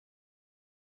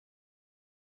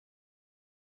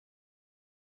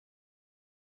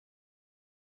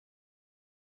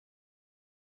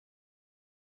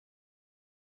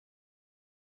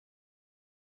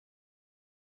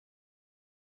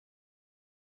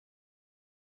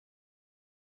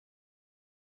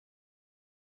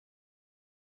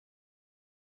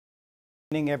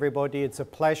Good evening, everybody. It's a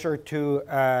pleasure to,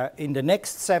 in the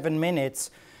next 7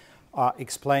 minutes,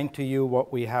 explain to you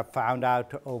what we have found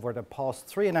out over the past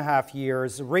 3.5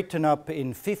 years, written up in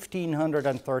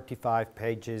 1,535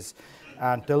 pages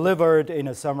and delivered in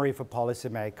a summary for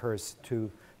policymakers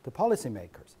to the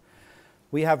policymakers.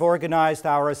 We have organized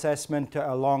our assessment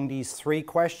along these 3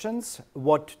 questions.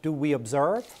 What do we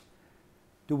observe?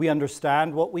 Do we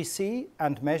understand what we see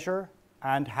and measure?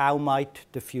 And how might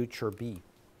the future be?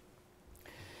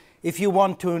 If you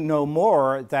want to know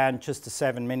more than just the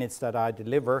 7 minutes that I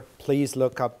deliver, please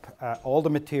look up all the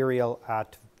material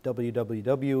at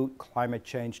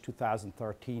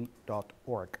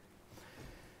www.climatechange2013.org.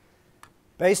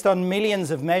 Based on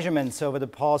millions of measurements over the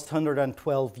past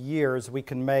 112 years, we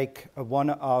can make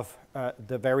one of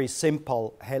the very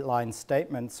simple headline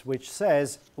statements, which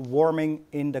says warming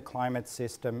in the climate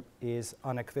system is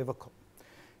unequivocal.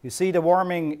 You see, the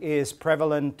warming is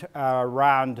prevalent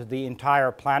around the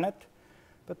entire planet,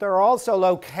 but there are also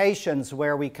locations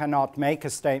where we cannot make a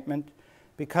statement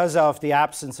because of the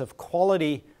absence of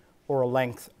quality or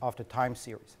length of the time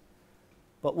series.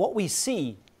 But what we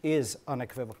see is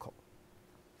unequivocal.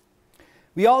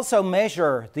 We also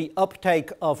measure the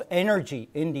uptake of energy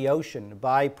in the ocean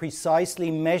by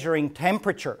precisely measuring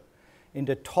temperature in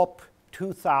the top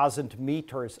 2,000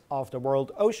 meters of the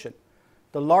world ocean,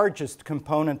 the largest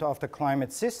component of the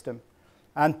climate system.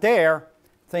 And there,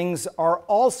 things are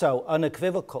also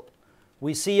unequivocal.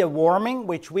 We see a warming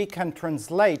which we can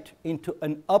translate into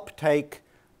an uptake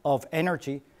of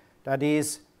energy that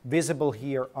is visible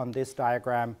here on this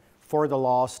diagram for the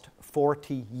last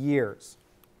 40 years.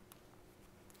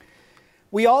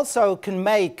 We also can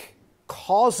make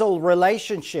causal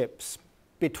relationships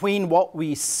between what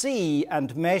we see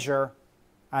and measure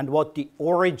and what the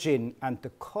origin and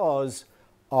the cause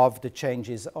of the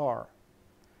changes are.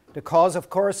 The cause, of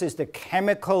course, is the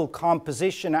chemical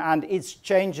composition and its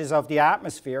changes of the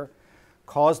atmosphere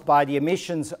caused by the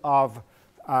emissions of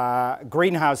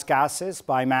greenhouse gases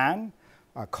by man,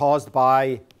 caused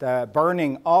by the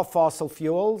burning of fossil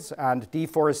fuels and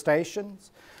deforestation,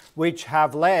 which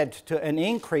have led to an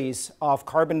increase of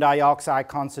carbon dioxide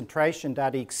concentration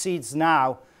that exceeds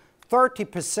now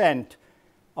 30%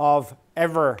 of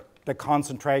ever the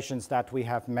concentrations that we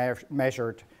have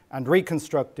measured and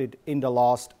reconstructed in the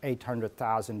last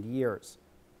 800,000 years.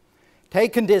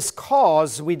 Taking this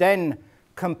cause, we then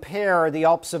compare the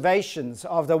observations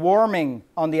of the warming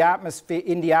on the atmosphere,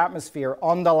 in the atmosphere,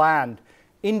 on the land,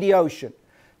 in the ocean,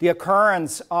 the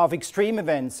occurrence of extreme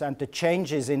events and the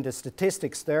changes in the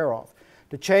statistics thereof,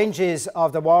 the changes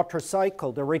of the water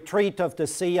cycle, the retreat of the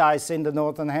sea ice in the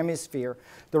northern hemisphere,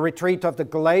 the retreat of the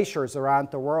glaciers around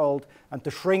the world, and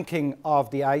the shrinking of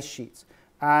the ice sheets.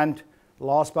 And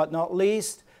last but not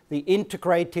least, the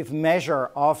integrative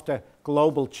measure of the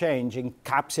global change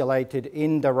encapsulated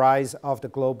in the rise of the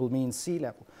global mean sea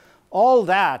level. All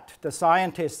that the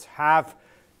scientists have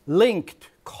linked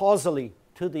causally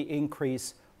to the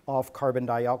increase of carbon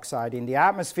dioxide in the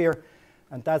atmosphere.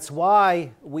 And that's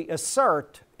why we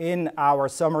assert in our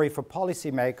summary for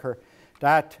policymaker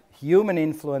that human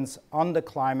influence on the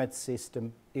climate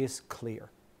system is clear.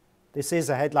 This is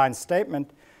a headline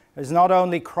statement. It's not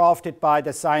only crafted by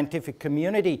the scientific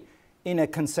community in a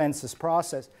consensus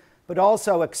process, but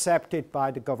also accepted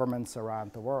by the governments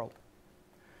around the world.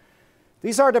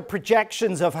 These are the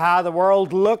projections of how the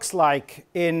world looks like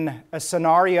in a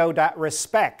scenario that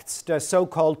respects the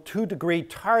so-called 2-degree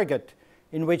target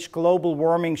in which global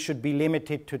warming should be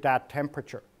limited to that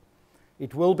temperature.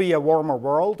 It will be a warmer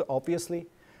world, obviously,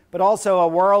 but also a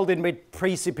world in which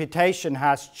precipitation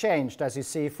has changed, as you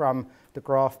see from the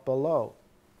graph below.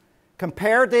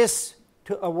 Compare this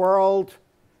to a world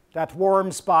that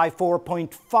warms by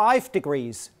 4.5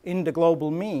 degrees in the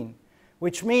global mean,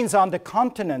 which means on the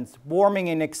continents warming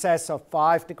in excess of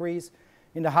 5 degrees,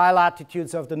 in the high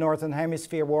latitudes of the northern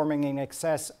hemisphere warming in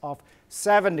excess of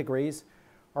 7 degrees,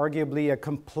 arguably a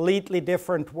completely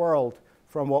different world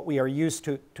from what we are used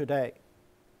to today.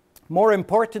 More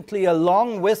importantly,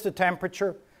 along with the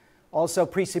temperature, also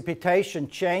precipitation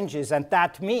changes, and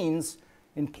that means,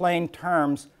 in plain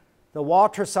terms, the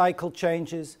water cycle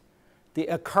changes, the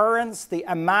occurrence, the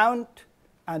amount,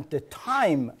 and the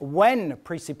time when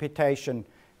precipitation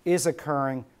is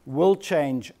occurring will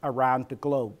change around the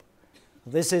globe.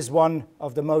 This is one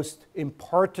of the most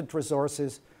important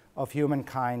resources of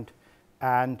humankind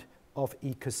and of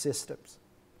ecosystems.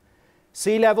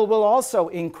 Sea level will also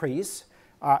increase.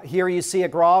 Here you see a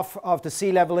graph of the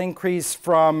sea level increase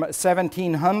from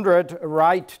 1700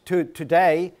 right to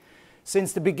today.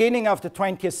 Since the beginning of the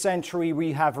 20th century,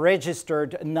 we have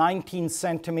registered 19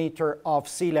 centimeters of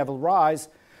sea level rise,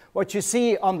 What you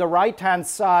see on the right-hand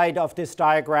side of this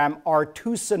diagram are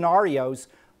two scenarios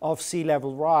of sea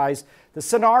level rise. The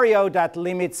scenario that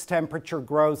limits temperature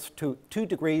growth to 2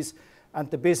 degrees and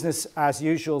the business as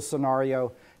usual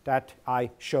scenario that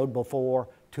I showed before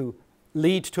to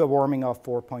lead to a warming of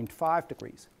 4.5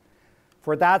 degrees.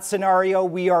 For that scenario,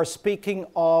 we are speaking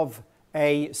of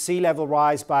a sea level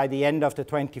rise by the end of the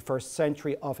 21st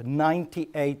century of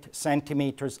 98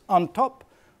 centimeters on top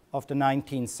of the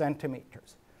 19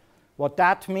 centimeters. What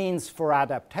that means for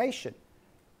adaptation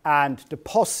and the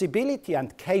possibility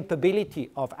and capability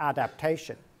of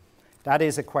adaptation, that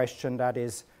is a question that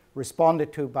is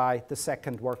responded to by the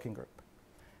second working group.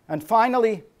 And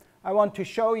finally, I want to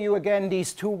show you again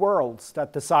these two worlds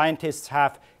that the scientists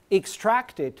have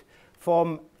extracted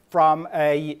from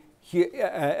a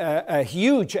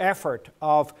huge effort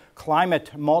of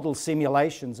climate model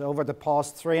simulations over the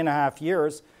past 3.5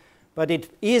 years, but it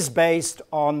is based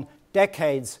on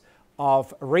decades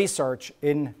of research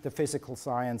in the physical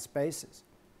science basis.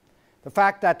 The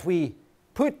fact that we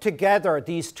put together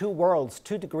these two worlds,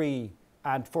 2 degree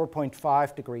and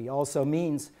 4.5 degree, also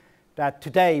means that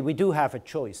today we do have a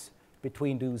choice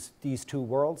between these two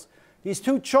worlds. These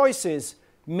two choices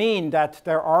mean that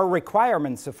there are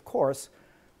requirements, of course.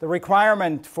 The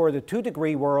requirement for the 2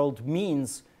 degree world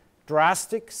means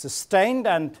drastic, sustained,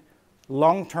 and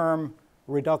long-term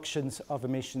reductions of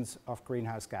emissions of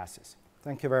greenhouse gases.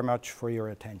 Thank you very much for your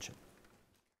attention.